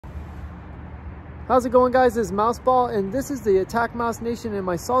How's it going, guys? This is Mouseball, and this is the AttackMouse Nation, and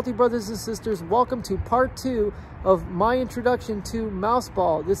my salty brothers and sisters, welcome to part 2 of my introduction to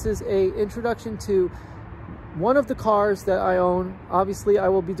Mouseball. This is a introduction to one of the cars that I own. Obviously, I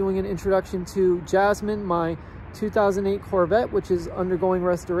will be doing an introduction to Jasmine, my 2008 Corvette, which is undergoing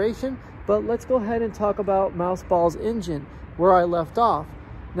restoration. But let's go ahead and talk about Mouseball's engine, where I left off.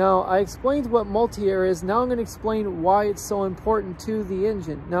 Now, I explained what multi-air is. Now I'm going to explain why it's so important to the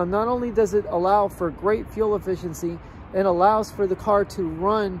engine. Now, not only does it allow for great fuel efficiency and allows for the car to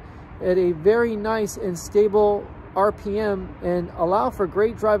run at a very nice and stable RPM and allow for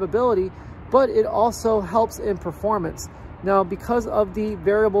great drivability, but it also helps in performance. Now, because of the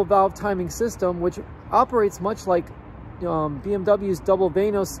variable valve timing system, which operates much like BMW's double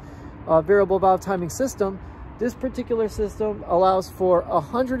Vanos variable valve timing system, this particular system allows for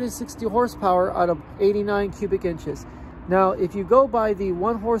 160 horsepower out of 89 cubic inches. Now, if you go by the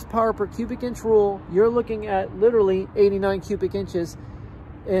 1 horsepower per cubic inch rule, you're looking at literally 89 cubic inches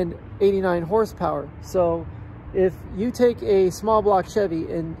and 89 horsepower. So if you take a small block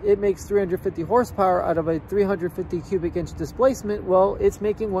Chevy and it makes 350 horsepower out of a 350 cubic inch displacement, well, it's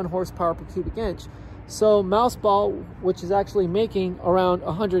making 1 horsepower per cubic inch. So Mouseball, which is actually making around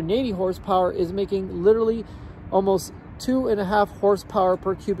 180 horsepower, is making literally almost 2.5 horsepower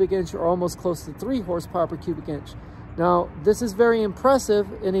per cubic inch, or almost close to 3 horsepower per cubic inch. Now, this is very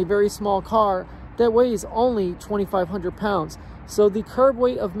impressive in a very small car that weighs only 2,500 pounds. So the curb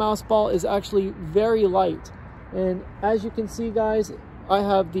weight of Mouseball is actually very light. And as you can see, guys, I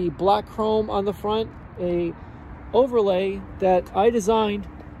have the black chrome on the front, a overlay that I designed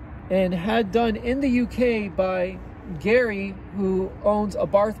and had done in the UK by Gary, who owns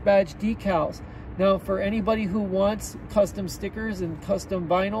Abarth badge decals. Now, for anybody who wants custom stickers and custom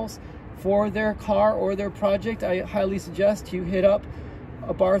vinyls for their car or their project, I highly suggest you hit up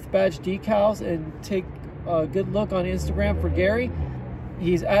Abarth badge decals and take a good look on Instagram for Gary.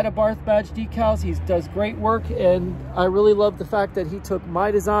 He's at Abarth badge decals. He does great work, and I really love the fact that he took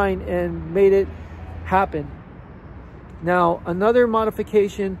my design and made it happen. Now, another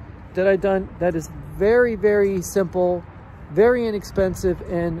modification that I've done that is very, very simple, very inexpensive,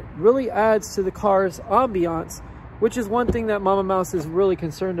 and really adds to the car's ambiance, which is one thing that Mama Mouse is really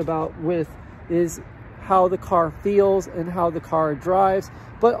concerned about with, is how the car feels and how the car drives,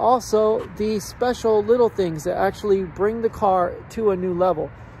 but also the special little things that actually bring the car to a new level.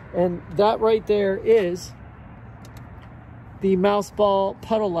 And that right there is the Mouseball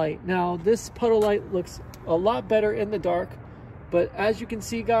puddle light. Now, this puddle light looks a lot better in the dark, but as you can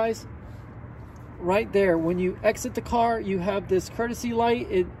see, guys, right there, when you exit the car, you have this courtesy light.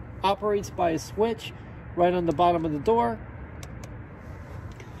 It operates by a switch right on the bottom of the door.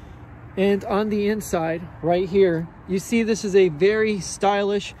 And on the inside, right here, you see this is a very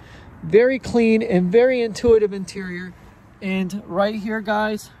stylish, very clean, and very intuitive interior. And right here,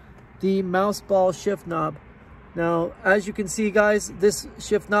 guys, the Mouseball shift knob. Now, as you can see, guys, this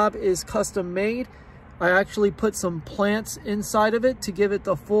shift knob is custom made. I actually put some plants inside of it to give it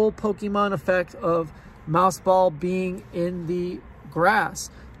the full Pokemon effect of Mouseball being in the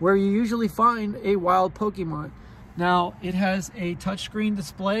grass, where you usually find a wild Pokemon. Now, it has a touchscreen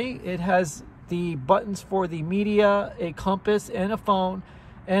display. It has the buttons for the media, a compass, and a phone,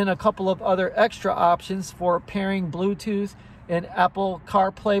 and a couple of other extra options for pairing Bluetooth and Apple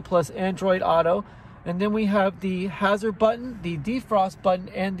CarPlay plus Android Auto. And then we have the hazard button, the defrost button,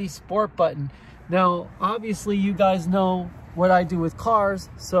 and the sport button. Now, obviously, you guys know what I do with cars,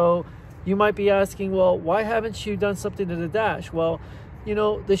 so you might be asking, well, why haven't you done something to the dash? Well, you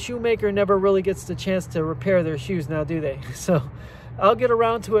know, the shoemaker never really gets the chance to repair their shoes now, do they? So I'll get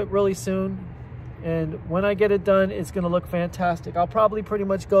around to it really soon, and when I get it done, it's going to look fantastic. I'll probably pretty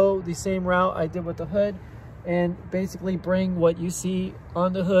much go the same route I did with the hood and basically bring what you see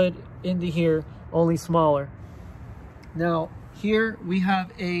on the hood into here, only smaller. Now, here we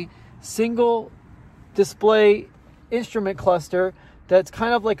have a single display instrument cluster that's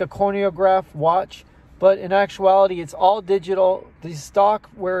kind of like a chronograph watch, but in actuality it's all digital. The stock,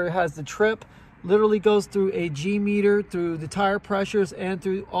 where it has the trip, literally goes through a G meter, through the tire pressures, and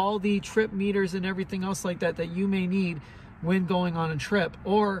through all the trip meters and everything else like that that you may need when going on a trip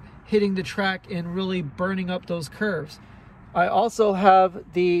or hitting the track and really burning up those curves. I also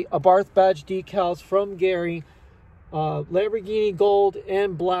have the Abarth badge decals from Gary, Lamborghini gold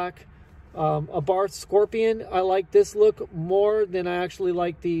and black. Abarth Scorpion. I like this look more than I actually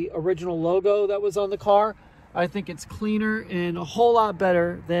like the original logo that was on the car. I think it's cleaner and a whole lot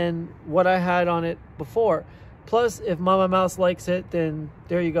better than what I had on it before. Plus, if Mama Mouse likes it, then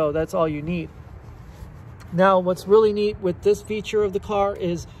there you go. That's all you need. Now, what's really neat with this feature of the car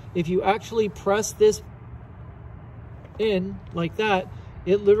is if you actually press this in like that,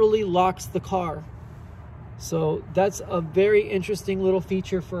 it literally locks the car. So that's a very interesting little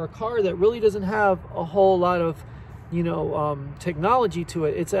feature for a car that really doesn't have a whole lot of, you know, technology to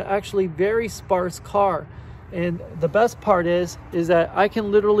it. It's actually very sparse car. And the best part is that I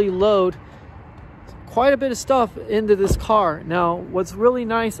can literally load quite a bit of stuff into this car. Now, what's really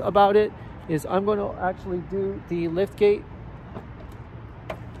nice about it is I'm going to actually do the lift gate.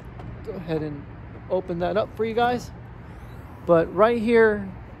 Go ahead and open that up for you guys. But right here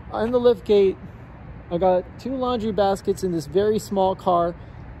on the lift gate, I got 2 laundry baskets in this very small car,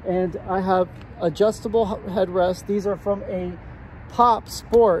 and I have adjustable headrests. These are from a Pop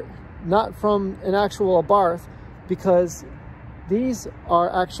Sport, not from an actual Abarth, because these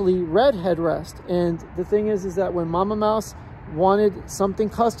are actually red headrest. And the thing is that when Mama Mouse wanted something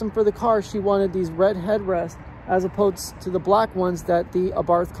custom for the car, she wanted these red headrests as opposed to the black ones that the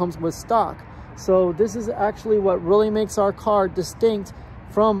Abarth comes with stock. So this is actually what really makes our car distinct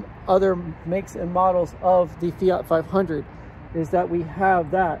from other makes and models of the Fiat 500, is that we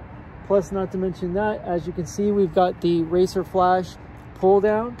have that. Plus, not to mention that, as you can see, we've got the Racer Flash pull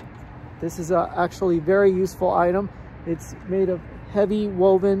down. This is actually a very useful item. It's made of heavy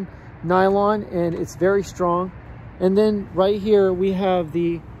woven nylon and it's very strong. And then right here we have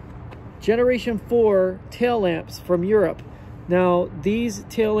the Generation 4 tail lamps from Europe. Now, these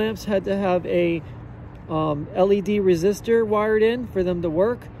tail lamps had to have a LED resistor wired in for them to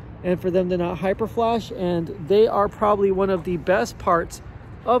work and for them to not hyper flash, and they are probably one of the best parts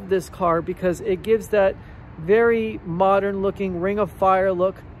of this car because it gives that very modern looking Ring of Fire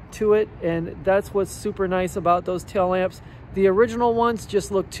look to it, and that's what's super nice about those tail lamps. The original ones just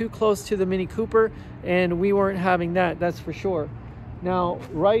look too close to the Mini Cooper, and we weren't having that, that's for sure. Now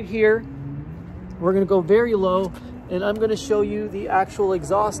right here we're going to go very low, and I'm going to show you the actual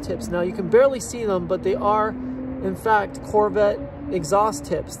exhaust tips. Now you can barely see them, but they are in fact Corvette exhaust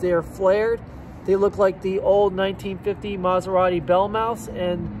tips. They are flared. They look like the old 1950 Maserati bell mouse,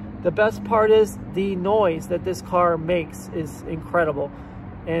 and the best part is the noise that this car makes is incredible.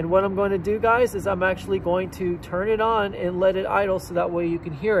 And what I'm going to do, guys, is I'm actually going to turn it on and let it idle so that way you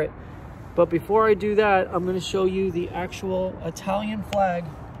can hear it. But before I do that, I'm going to show you the actual Italian flag,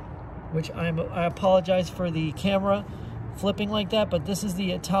 which I apologize for the camera flipping like that, but this is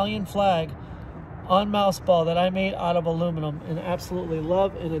the Italian flag on mouse ball that I made out of aluminum and absolutely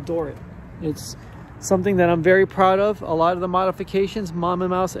love and adore it. It's something that I'm very proud of. A lot of the modifications Mama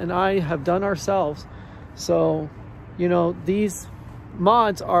Mouse and I have done ourselves. So, you know, these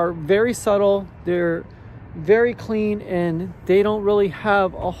mods are very subtle, they're very clean, and they don't really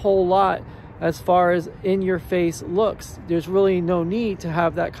have a whole lot as far as in your face looks. There's really no need to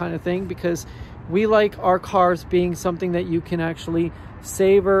have that kind of thing because we like our cars being something that you can actually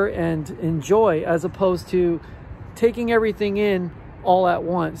savor and enjoy, as opposed to taking everything in all at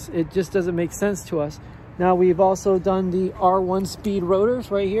once. It just doesn't make sense to us. Now we've also done the R1 speed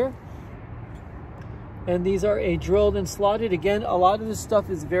rotors right here, and these are a drilled and slotted. Again, a lot of this stuff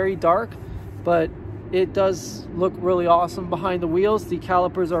is very dark, but it does look really awesome behind the wheels. The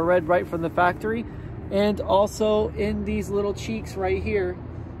calipers are red right from the factory. And also in these little cheeks right here,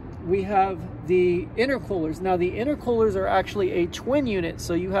 we have the intercoolers. Now the intercoolers are actually a twin unit.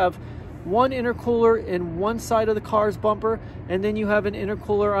 So you have one intercooler in one side of the car's bumper, and then you have an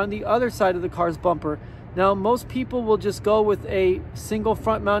intercooler on the other side of the car's bumper. Now most people will just go with a single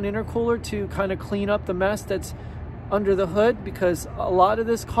front mount intercooler to kind of clean up the mess that's under the hood, because a lot of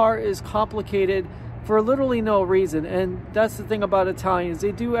this car is complicated for literally no reason. And that's the thing about Italians,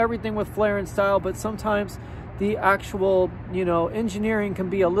 they do everything with flair and style, but sometimes the actual, you know, engineering can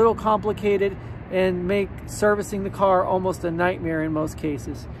be a little complicated and make servicing the car almost a nightmare in most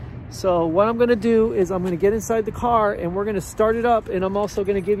cases. So what I'm going to do is I'm going to get inside the car and we're going to start it up, and I'm also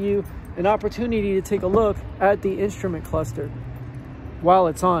going to give you an opportunity to take a look at the instrument cluster while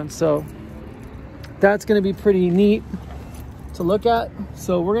it's on. So that's going to be pretty neat to look at.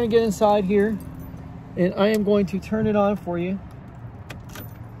 So we're going to get inside here, and I am going to turn it on for you.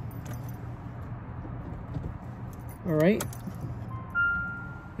 All right.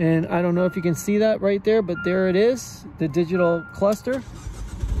 And I don't know if you can see that right there, but there it is, the digital cluster.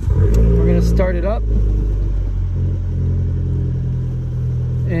 We're going to start it up.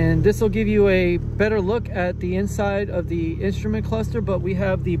 And this will give you a better look at the inside of the instrument cluster, but we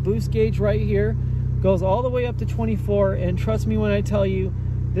have the boost gauge right here. Goes all the way up to 24, and trust me when I tell you,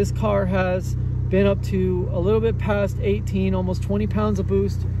 this car has been up to a little bit past 18, almost 20 pounds of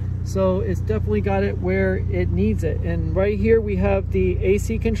boost. So it's definitely got it where it needs it. And right here we have the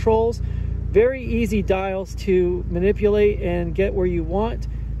AC controls. very easy dials to manipulate and get where you want.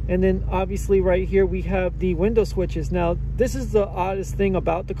 And then obviously right here we have the window switches. Now this is the oddest thing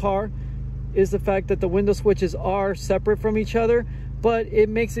about the car, is the fact that the window switches are separate from each other, but it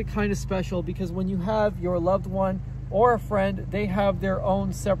makes it kind of special because when you have your loved one or a friend, they have their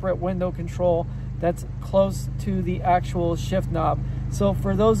own separate window control that's close to the actual shift knob. So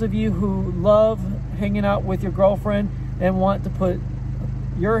for those of you who love hanging out with your girlfriend and want to put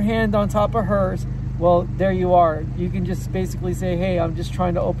your hand on top of hers, well, there you are. You can just basically say, hey, I'm just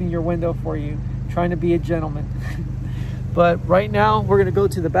trying to open your window for you, trying to be a gentleman. But right now we're going to go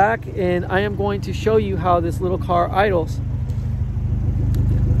to the back and I am going to show you how this little car idles.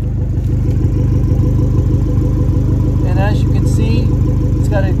 And as you can see, it's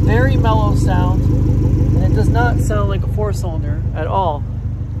got a very mellow sound and it does not sound like a four-cylinder at all.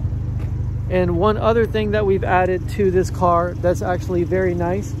 And one other thing that we've added to this car that's actually very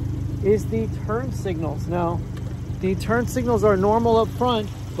nice is the turn signals. Now, the turn signals are normal up front,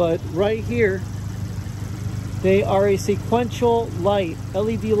 but right here, they are a sequential light,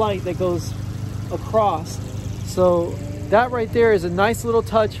 LED light that goes across. So that right there is a nice little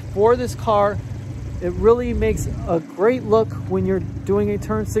touch for this car. It really makes a great look when you're doing a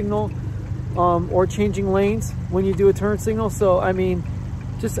turn signal or changing lanes when you do a turn signal. So, I mean,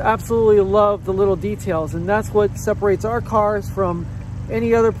 just absolutely love the little details. And that's what separates our cars from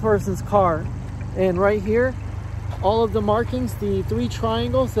any other person's car. And right here, all of the markings, the 3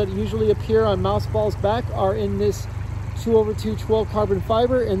 triangles that usually appear on Mouseball's back, are in this 2/2 12 carbon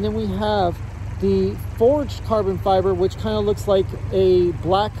fiber. And then we have the forged carbon fiber, which kind of looks like a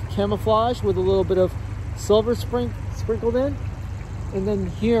black camouflage with a little bit of silver sprinkled in. And then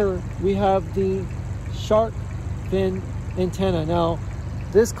here we have the shark fin antenna. Now,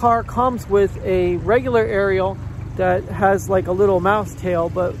 this car comes with a regular aerial that has like a little mouse tail,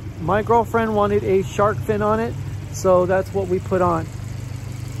 but my girlfriend wanted a shark fin on it, so that's what we put on.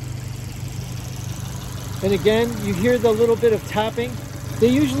 And again, you hear the little bit of tapping. They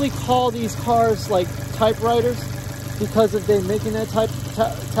usually call these cars like typewriters because of them making that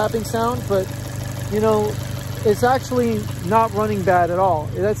tapping sound, but you know, it's actually not running bad at all.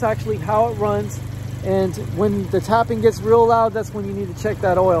 That's actually how it runs. And when the tapping gets real loud, that's when you need to check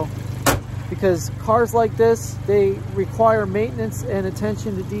that oil. Because cars like this, they require maintenance and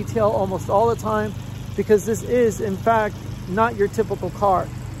attention to detail almost all the time, because this is, in fact, not your typical car.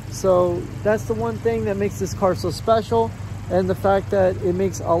 So that's the one thing that makes this car so special, and the fact that it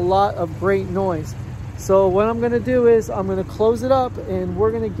makes a lot of great noise. So what I'm gonna do is I'm gonna close it up and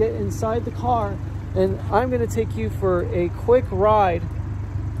we're gonna get inside the car, and I'm gonna take you for a quick ride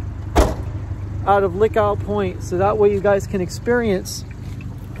out of Lookout Point, so that way you guys can experience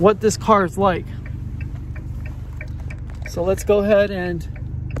what this car is like. So let's go ahead and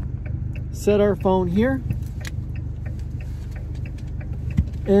set our phone here.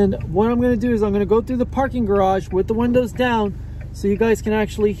 And what I'm going to do is I'm going to go through the parking garage with the windows down so you guys can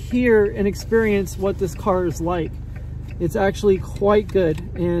actually hear and experience what this car is like. It's actually quite good.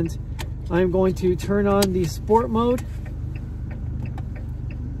 And I'm going to turn on the sport mode.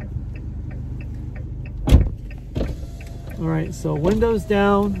 All right, so windows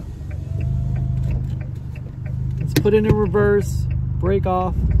down. Let's put it in reverse, brake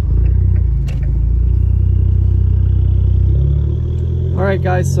off. All right,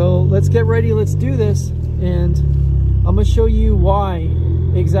 guys, so let's get ready. Let's do this. And I'm gonna show you why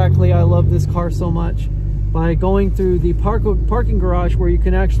exactly I love this car so much by going through the parking garage, where you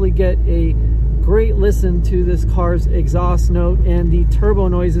can actually get a great listen to this car's exhaust note and the turbo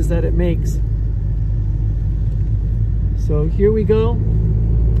noises that it makes. So here we go,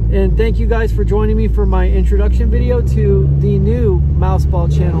 and thank you guys for joining me for my introduction video to the new Mouseball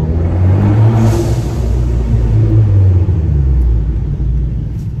channel.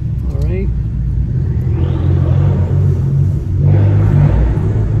 All right.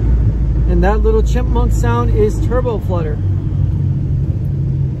 And that little chipmunk sound is turbo flutter.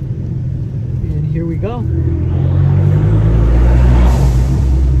 And here we go.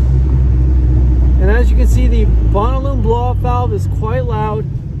 And as you can see, the Bonnaloon blow-off valve is quite loud,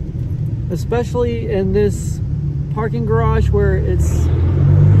 especially in this parking garage where it's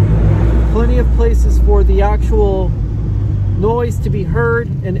plenty of places for the actual noise to be heard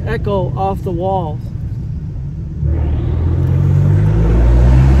and echo off the walls.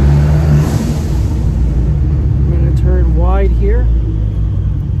 We're going to turn wide here,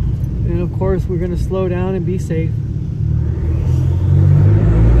 and of course we're going to slow down and be safe.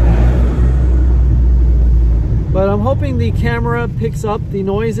 But I'm hoping the camera picks up the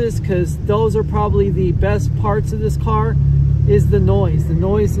noises, because those are probably the best parts of this car. is the noise. The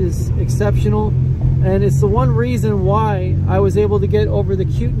noise is exceptional, and it's the one reason why I was able to get over the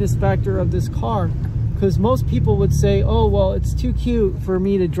cuteness factor of this car, because most people would say, oh, well, it's too cute for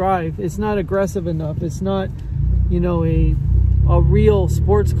me to drive. It's not aggressive enough. It's not, you know, a real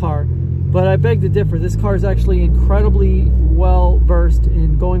sports car. But I beg to differ. This car is actually incredibly well versed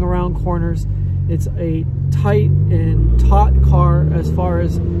in going around corners. It's a tight and taut car as far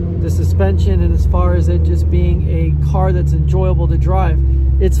as the suspension and as far as it just being a car that's enjoyable to drive.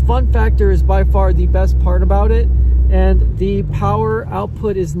 Its fun factor is by far the best part about it, and the power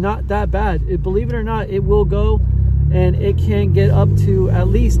output is not that bad. Believe it or not, it will go and it can get up to at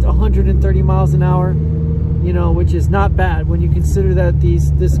least 130 miles an hour, you know, which is not bad when you consider that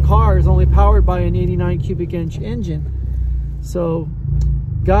this car is only powered by an 89 cubic inch engine. So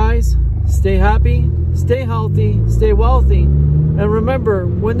guys, stay happy, stay healthy, stay wealthy, and remember,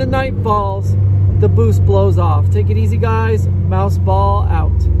 when the night falls, the boost blows off. Take it easy, guys. Mouseball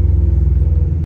out.